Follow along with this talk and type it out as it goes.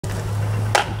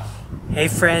Hey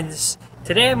friends,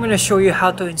 today I'm going to show you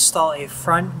how to install a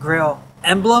front grille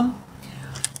emblem.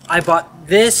 I bought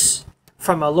this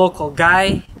from a local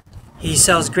guy. He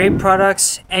sells great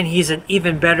products and he's an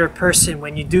even better person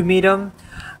when you do meet him.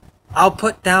 I'll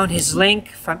put down his link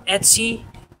from Etsy.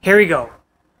 Here we go.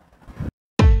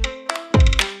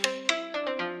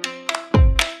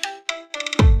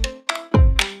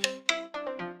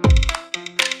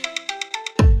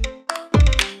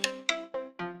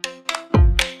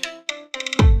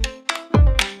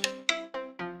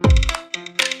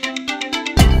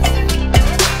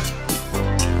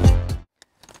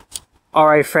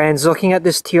 Alright friends, looking at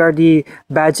this TRD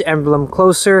badge emblem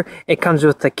closer, it comes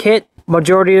with the kit.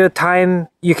 Majority of the time,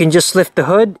 you can just lift the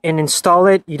hood and install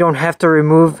it. You don't have to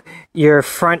remove your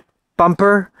front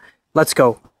bumper. Let's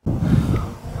go.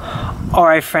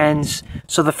 Alright friends,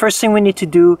 so the first thing we need to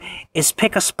do is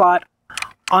pick a spot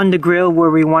on the grill where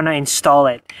we want to install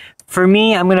it. For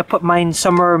me, I'm going to put mine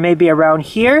somewhere maybe around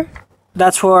here.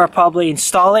 That's where I'll probably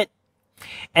install it.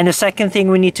 And the second thing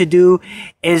we need to do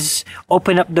is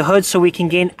open up the hood so we can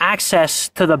gain access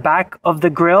to the back of the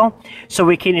grill so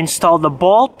we can install the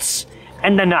bolts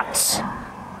and the nuts.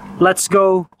 Let's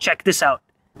go check this out.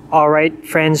 Alright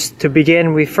friends, to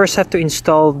begin we first have to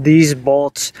install these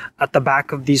bolts at the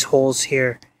back of these holes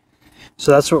here.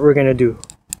 So that's what we're going to do.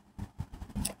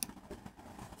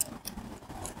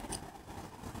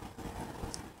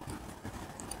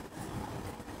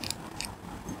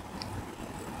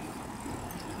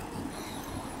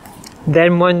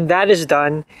 Then when that is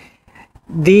done,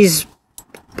 these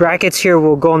brackets here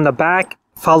will go in the back,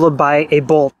 followed by a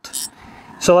bolt.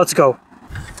 So let's go.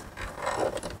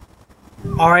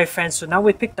 Alright friends, so now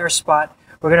we picked our spot.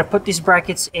 We're going to put these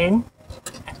brackets in,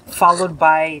 followed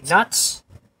by nuts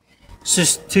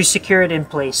to secure it in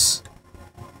place.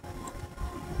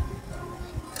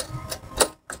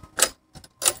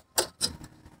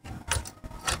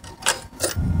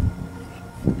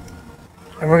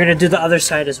 And we're going to do the other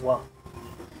side as well.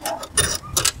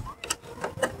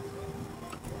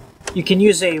 You can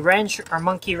use a wrench or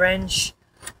monkey wrench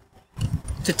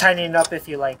to tighten it up if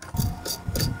you like.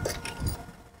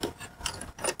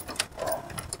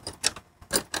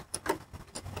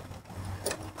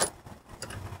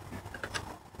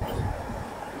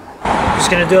 Just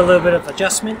going to do a little bit of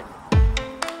adjustment.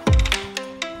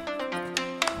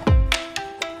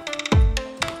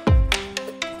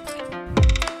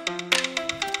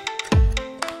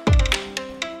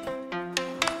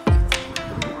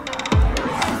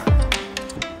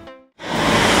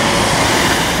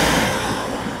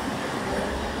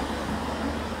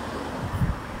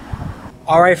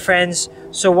 Alright friends,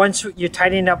 so once you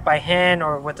tighten it up by hand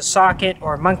or with a socket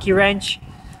or a monkey wrench,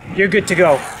 you're good to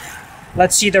go.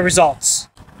 Let's see the results.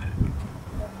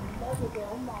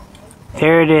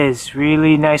 There it is,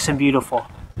 really nice and beautiful.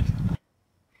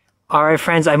 Alright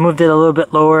friends, I moved it a little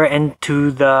bit lower and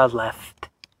to the left.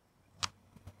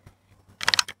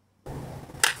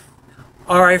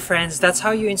 Alright friends, that's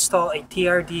how you install a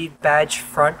TRD badge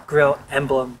front grille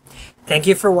emblem. Thank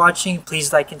you for watching,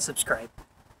 please like and subscribe.